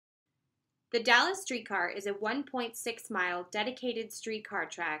The Dallas Streetcar is a 1.6-mile dedicated streetcar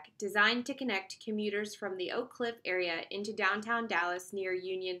track designed to connect commuters from the Oak Cliff area into downtown Dallas near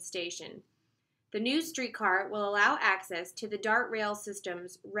Union Station. The new streetcar will allow access to the DART rail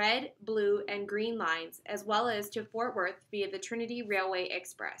system's red, blue, and green lines, as well as to Fort Worth via the Trinity Railway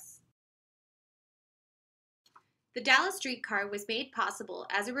Express. The Dallas Streetcar was made possible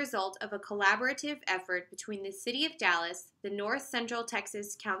as a result of a collaborative effort between the City of Dallas, the North Central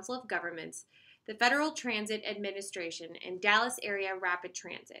Texas Council of Governments, the Federal Transit Administration, and Dallas Area Rapid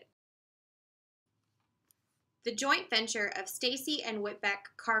Transit. The joint venture of Stacy and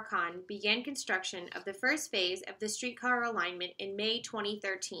Whitbeck Carcon began construction of the first phase of the streetcar alignment in May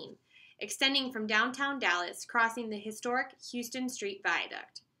 2013, extending from downtown Dallas, crossing the historic Houston Street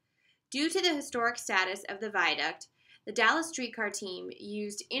Viaduct. Due to the historic status of the viaduct, the Dallas Streetcar team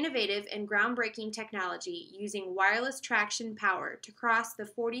used innovative and groundbreaking technology using wireless traction power to cross the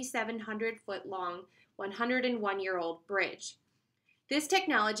 4,700-foot-long, 101-year-old bridge. This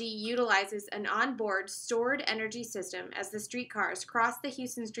technology utilizes an onboard stored energy system as the streetcars cross the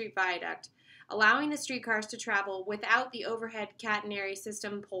Houston Street Viaduct, allowing the streetcars to travel without the overhead catenary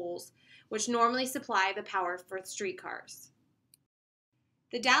system poles, which normally supply the power for streetcars.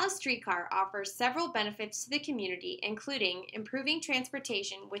 The Dallas Streetcar offers several benefits to the community, including improving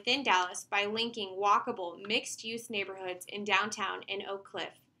transportation within Dallas by linking walkable, mixed-use neighborhoods in downtown and Oak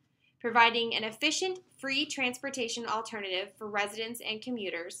Cliff, providing an efficient, free transportation alternative for residents and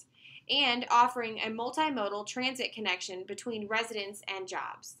commuters, and offering a multimodal transit connection between residents and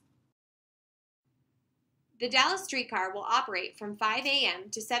jobs. The Dallas Streetcar will operate from 5 a.m.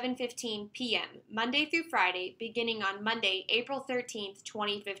 to 7:15 p.m., Monday through Friday, beginning on Monday, April 13,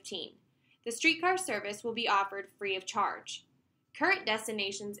 2015. The streetcar service will be offered free of charge. Current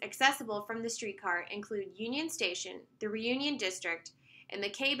destinations accessible from the streetcar include Union Station, the Reunion District, and the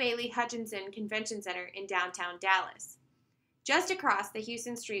K. Bailey Hutchinson Convention Center in downtown Dallas. Just across the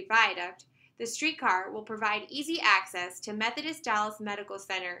Houston Street Viaduct, the streetcar will provide easy access to Methodist Dallas Medical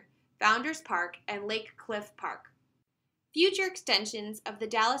Center, Founders Park, and Lake Cliff Park. Future extensions of the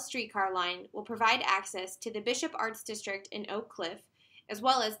Dallas Streetcar line will provide access to the Bishop Arts District in Oak Cliff, as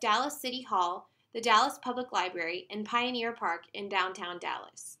well as Dallas City Hall, the Dallas Public Library, and Pioneer Park in downtown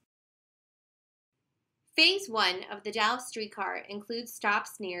Dallas. Phase 1 of the Dallas Streetcar includes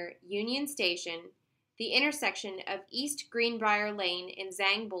stops near Union Station, the intersection of East Greenbrier Lane and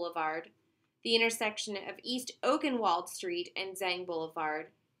Zang Boulevard, the intersection of East Oakenwald Street and Zang Boulevard,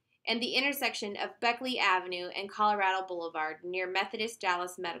 and the intersection of Beckley Avenue and Colorado Boulevard near Methodist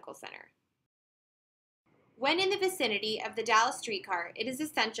Dallas Medical Center. When in the vicinity of the Dallas Streetcar, it is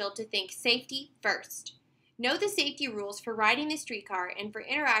essential to think safety first. Know the safety rules for riding the streetcar and for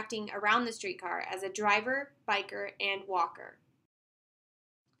interacting around the streetcar as a driver, biker, and walker.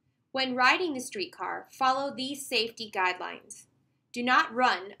 When riding the streetcar, follow these safety guidelines. Do not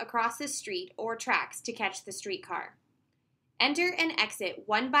run across the street or tracks to catch the streetcar. Enter and exit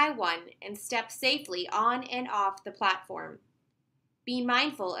one by one and step safely on and off the platform. Be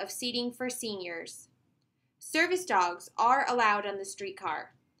mindful of seating for seniors. Service dogs are allowed on the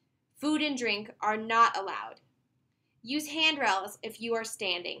streetcar. Food and drink are not allowed. Use handrails if you are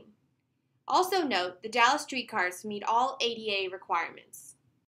standing. Also note the Dallas streetcars meet all ADA requirements.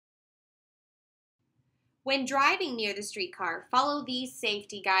 When driving near the streetcar, follow these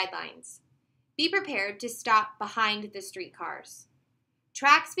safety guidelines. Be prepared to stop behind the streetcars.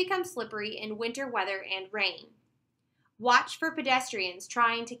 Tracks become slippery in winter weather and rain. Watch for pedestrians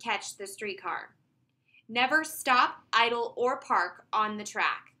trying to catch the streetcar. Never stop, idle, or park on the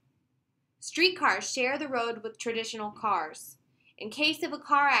track. Streetcars share the road with traditional cars. In case of a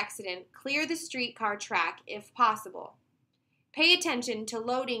car accident, clear the streetcar track if possible. Pay attention to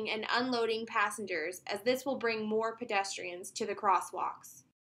loading and unloading passengers, as this will bring more pedestrians to the crosswalks.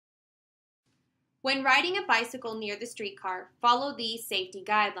 When riding a bicycle near the streetcar, follow these safety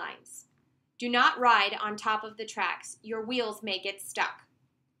guidelines. Do not ride on top of the tracks. Your wheels may get stuck.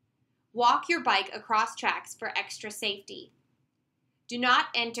 Walk your bike across tracks for extra safety. Do not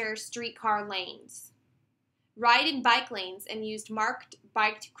enter streetcar lanes. Ride in bike lanes and use marked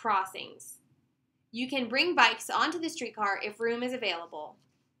biked crossings. You can bring bikes onto the streetcar if room is available.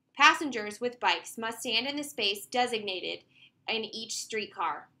 Passengers with bikes must stand in the space designated in each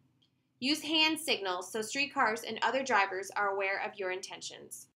streetcar. Use hand signals so streetcars and other drivers are aware of your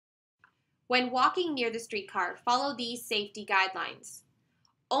intentions. When walking near the streetcar, follow these safety guidelines.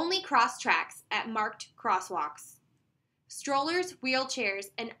 Only cross tracks at marked crosswalks. Strollers, wheelchairs,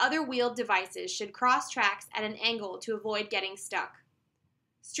 and other wheeled devices should cross tracks at an angle to avoid getting stuck.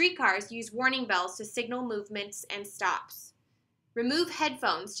 Streetcars use warning bells to signal movements and stops. Remove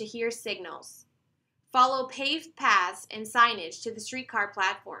headphones to hear signals. Follow paved paths and signage to the streetcar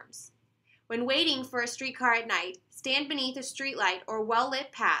platforms. When waiting for a streetcar at night, stand beneath a streetlight or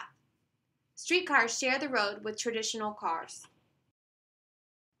well-lit path. Streetcars share the road with traditional cars.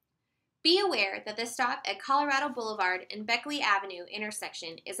 Be aware that the stop at Colorado Boulevard and Beckley Avenue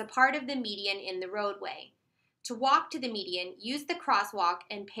intersection is a part of the median in the roadway. To walk to the median, use the crosswalk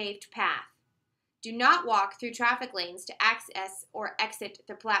and paved path. Do not walk through traffic lanes to access or exit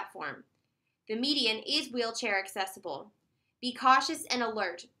the platform. The median is wheelchair accessible. Be cautious and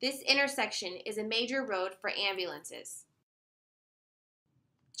alert. This intersection is a major road for ambulances.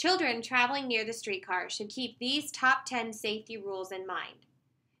 Children traveling near the streetcar should keep these top 10 safety rules in mind.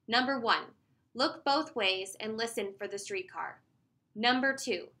 Number 1, look both ways and listen for the streetcar. Number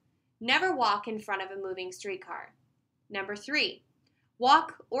 2, never walk in front of a moving streetcar. Number 3,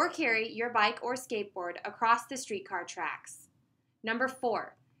 walk or carry your bike or skateboard across the streetcar tracks. Number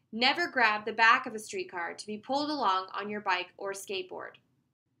 4, never grab the back of a streetcar to be pulled along on your bike or skateboard.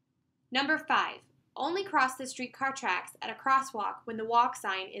 Number 5, only cross the streetcar tracks at a crosswalk when the walk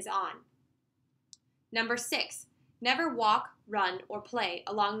sign is on. Number 6, never walk, run, or play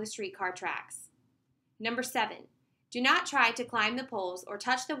along the streetcar tracks. Number 7, do not try to climb the poles or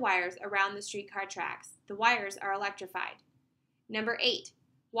touch the wires around the streetcar tracks. The wires are electrified. Number 8,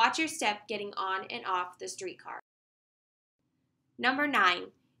 watch your step getting on and off the streetcar. Number 9,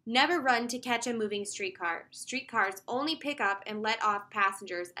 never run to catch a moving streetcar. Streetcars only pick up and let off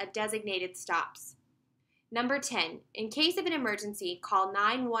passengers at designated stops. Number 10, in case of an emergency, call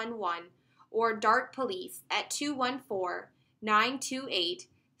 911 or DART Police at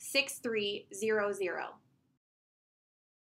 214-928-6300.